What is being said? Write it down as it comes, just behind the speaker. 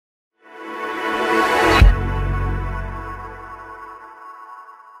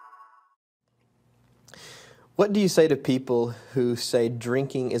What do you say to people who say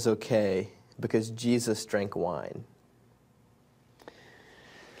drinking is okay because Jesus drank wine?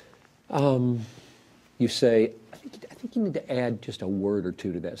 You say, I think you need to add just a word or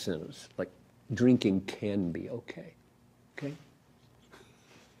two to that sentence, like drinking can be okay. Okay?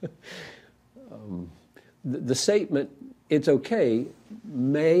 The statement, it's okay,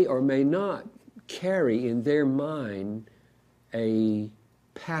 may or may not carry in their mind a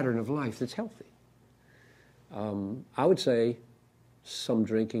pattern of life that's healthy. I would say some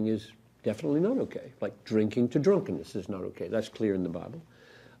drinking is definitely not okay, like drinking to drunkenness is not okay. That's clear in the Bible.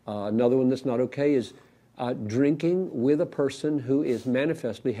 Another one that's not okay is drinking with a person who is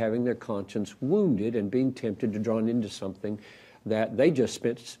manifestly having their conscience wounded and being tempted to drawn into something that they just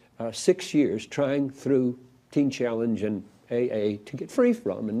spent 6 years trying through Teen Challenge and AA to get free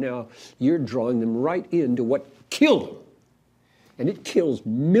from, and now you're drawing them right into what killed them. And it kills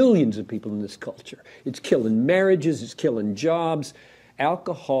millions of people in this culture. It's killing marriages, it's killing jobs.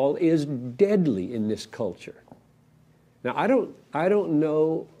 Alcohol is deadly in this culture. Now, I don't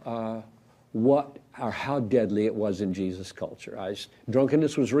know what or how deadly it was in Jesus' culture.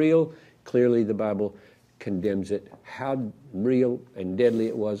 Drunkenness was real. Clearly, the Bible condemns it. How real and deadly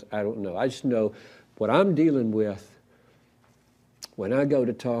it was, I don't know. I just know what I'm dealing with when I go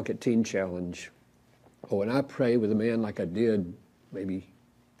to talk at Teen Challenge, or when I pray with a man like I did, maybe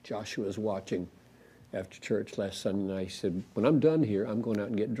Joshua's watching after church last Sunday night. He said, when I'm done here, I'm going out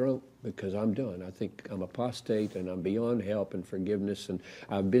and get drunk because I'm done. I think I'm apostate and I'm beyond help and forgiveness, and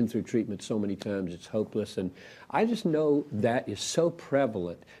I've been through treatment so many times it's hopeless. And I just know that is so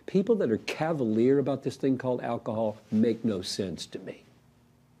prevalent. People that are cavalier about this thing called alcohol make no sense to me.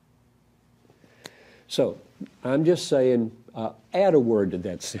 So I'm just saying, add a word to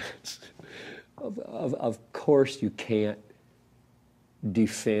that sentence. Of course you can't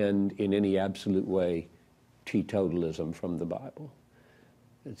defend in any absolute way teetotalism from the Bible.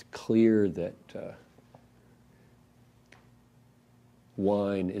 It's clear that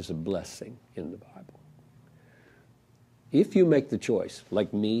wine is a blessing in the Bible. If you make the choice,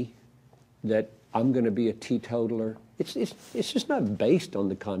 like me, that I'm going to be a teetotaler, it's just not based on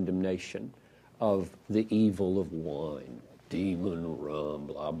the condemnation of the evil of wine, demon, rum,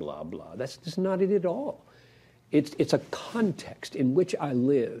 blah, blah, blah. That's just not it at all. It's a context in which I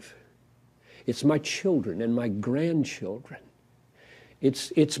live. It's my children and my grandchildren.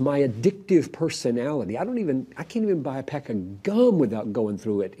 It's my addictive personality. I can't even buy a pack of gum without going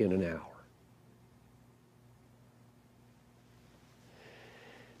through it in an hour.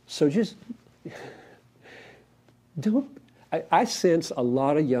 So just I sense a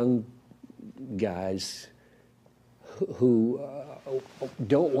lot of young guys who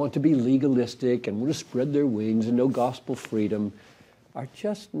don't want to be legalistic and want to spread their wings and know gospel freedom are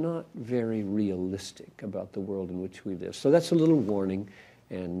just not very realistic about the world in which we live. So that's a little warning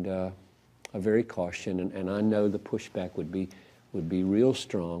and a very caution. And I know the pushback would be real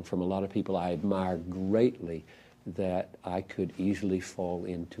strong from a lot of people I admire greatly, that I could easily fall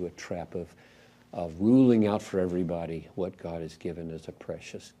into a trap of ruling out for everybody what God has given as a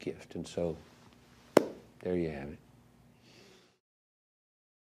precious gift. And so there you have it.